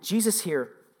 Jesus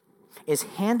here is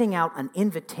handing out an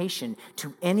invitation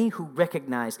to any who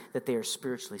recognize that they are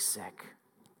spiritually sick.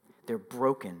 They're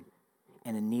broken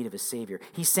and in need of a Savior.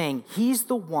 He's saying he's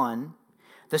the one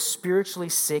the spiritually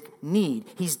sick need.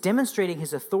 He's demonstrating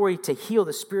his authority to heal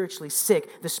the spiritually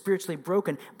sick, the spiritually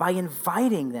broken, by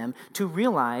inviting them to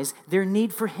realize their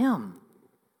need for him.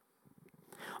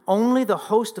 Only the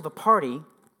host of a party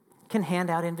can hand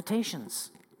out invitations.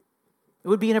 It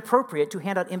would be inappropriate to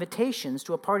hand out invitations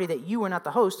to a party that you are not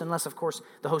the host, unless, of course,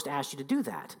 the host asked you to do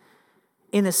that.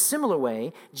 In a similar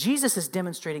way, Jesus is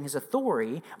demonstrating his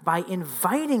authority by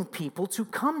inviting people to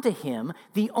come to him,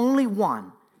 the only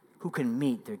one who can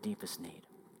meet their deepest need.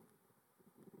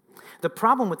 The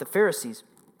problem with the Pharisees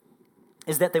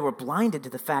is that they were blinded to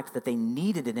the fact that they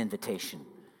needed an invitation.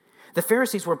 The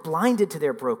Pharisees were blinded to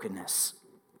their brokenness.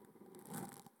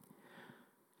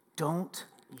 Don't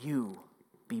you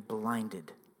be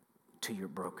blinded to your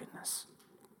brokenness.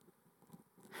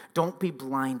 Don't be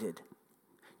blinded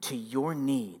to your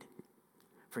need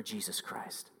for Jesus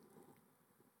Christ.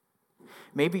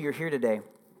 Maybe you're here today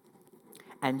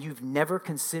and you've never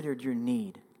considered your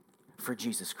need for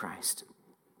Jesus Christ.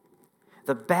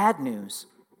 The bad news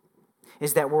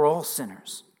is that we're all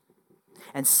sinners,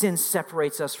 and sin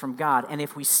separates us from God. And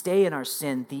if we stay in our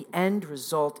sin, the end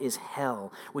result is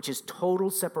hell, which is total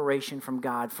separation from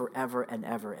God forever and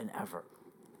ever and ever.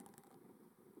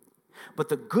 But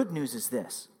the good news is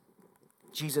this.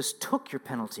 Jesus took your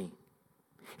penalty.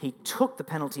 He took the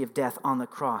penalty of death on the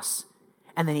cross.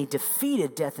 And then he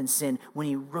defeated death and sin when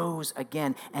he rose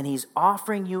again. And he's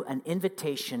offering you an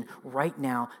invitation right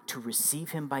now to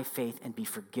receive him by faith and be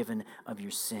forgiven of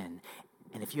your sin.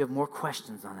 And if you have more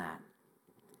questions on that,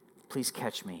 please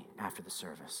catch me after the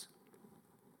service.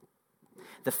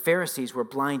 The Pharisees were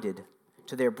blinded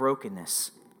to their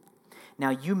brokenness. Now,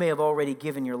 you may have already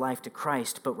given your life to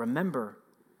Christ, but remember,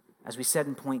 as we said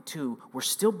in point 2, we're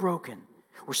still broken.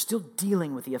 We're still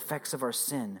dealing with the effects of our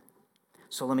sin.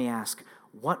 So let me ask,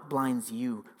 what blinds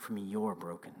you from your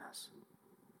brokenness?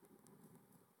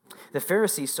 The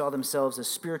Pharisees saw themselves as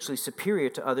spiritually superior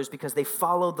to others because they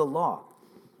followed the law.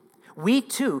 We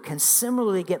too can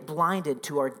similarly get blinded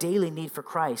to our daily need for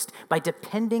Christ by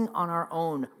depending on our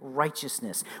own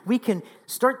righteousness. We can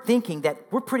start thinking that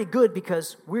we're pretty good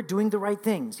because we're doing the right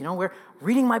things. We're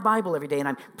reading my Bible every day, and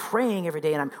I'm praying every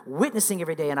day, and I'm witnessing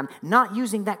every day, and I'm not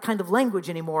using that kind of language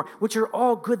anymore, which are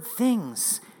all good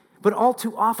things. But all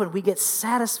too often we get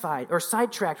sidetracked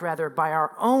by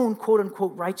our own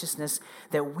quote-unquote righteousness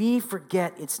that we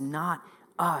forget it's not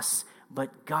us,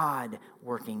 but God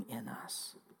working in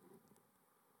us.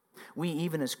 We,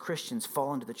 even as Christians,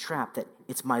 fall into the trap that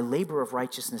it's my labor of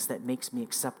righteousness that makes me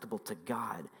acceptable to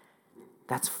God.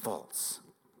 That's false.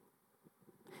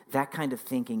 That kind of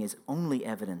thinking is only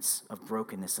evidence of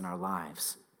brokenness in our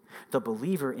lives. The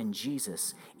believer in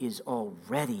Jesus is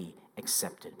already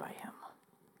accepted by him.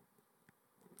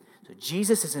 So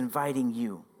Jesus is inviting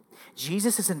you.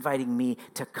 Jesus is inviting me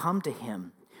to come to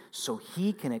him so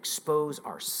he can expose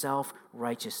our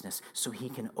self-righteousness, so he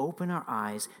can open our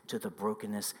eyes to the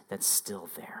brokenness that's still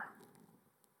there.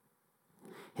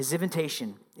 His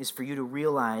invitation is for you to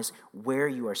realize where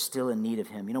you are still in need of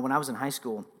him. When I was in high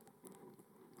school,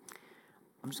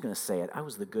 I'm just going to say it, I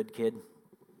was the good kid.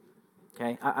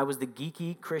 Okay? I was the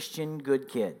geeky Christian good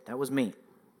kid. That was me.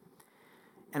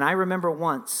 And I remember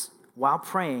once, while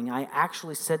praying, I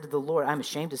actually said to the Lord, I'm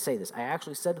ashamed to say this, I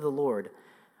actually said to the Lord,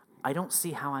 I don't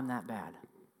see how I'm that bad.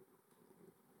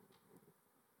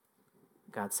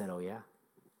 God said, oh yeah.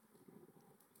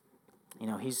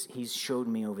 He's showed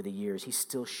me over the years, he's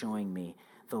still showing me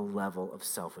the level of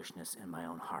selfishness in my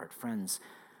own heart. Friends,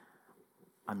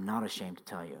 I'm not ashamed to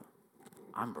tell you,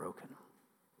 I'm broken.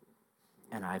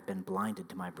 And I've been blinded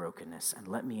to my brokenness. And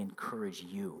let me encourage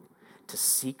you to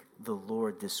seek the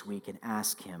Lord this week and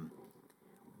ask him,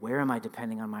 where am I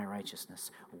depending on my righteousness?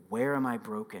 Where am I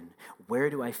broken? Where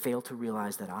do I fail to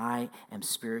realize that I am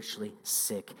spiritually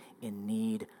sick, in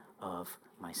need of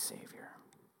my Savior?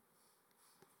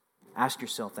 Ask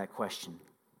yourself that question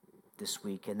this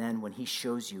week, and then when he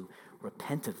shows you,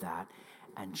 repent of that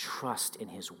and trust in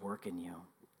his work in you.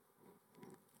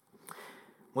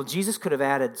 Well, Jesus could have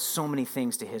added so many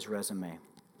things to his resume.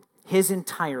 His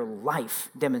entire life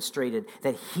demonstrated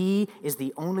that he is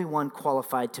the only one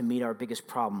qualified to meet our biggest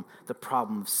problem, the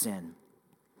problem of sin.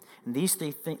 And these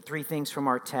three things from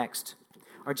our text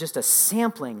are just a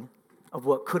sampling of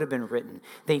what could have been written.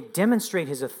 They demonstrate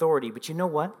his authority, but you know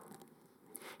what?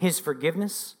 His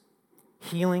forgiveness,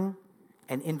 healing,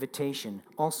 and invitation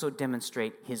also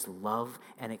demonstrate his love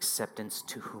and acceptance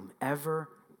to whomever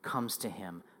comes to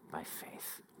him by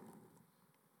faith.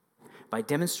 By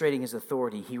demonstrating his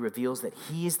authority, he reveals that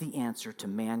he is the answer to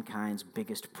mankind's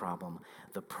biggest problem,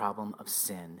 the problem of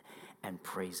sin, and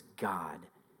praise God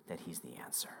that he's the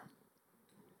answer.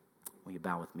 Will you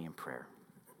bow with me in prayer?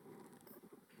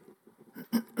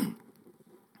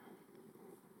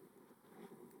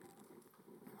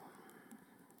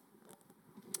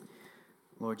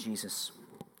 Lord Jesus,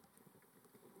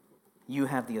 you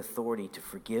have the authority to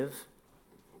forgive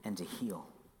and to heal.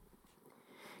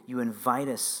 You invite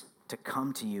us to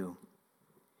come to you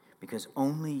because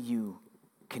only you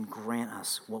can grant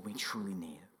us what we truly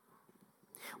need.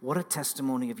 What a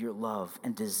testimony of your love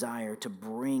and desire to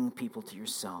bring people to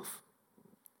yourself.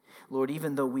 Lord,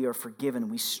 even though we are forgiven,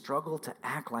 we struggle to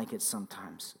act like it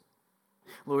sometimes.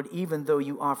 Lord, even though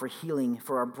you offer healing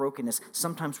for our brokenness,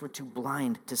 sometimes we're too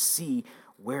blind to see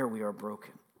where we are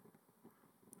broken.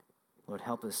 Lord,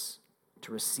 help us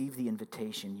to receive the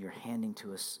invitation you're handing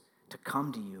to us to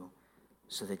come to you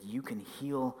so that you can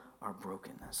heal our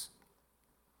brokenness.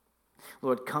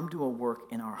 Lord, come do a work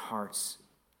in our hearts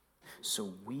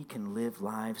so we can live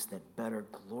lives that better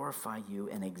glorify you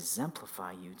and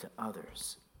exemplify you to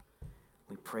others.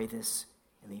 We pray this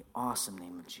in the awesome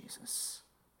name of Jesus.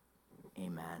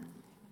 Amen.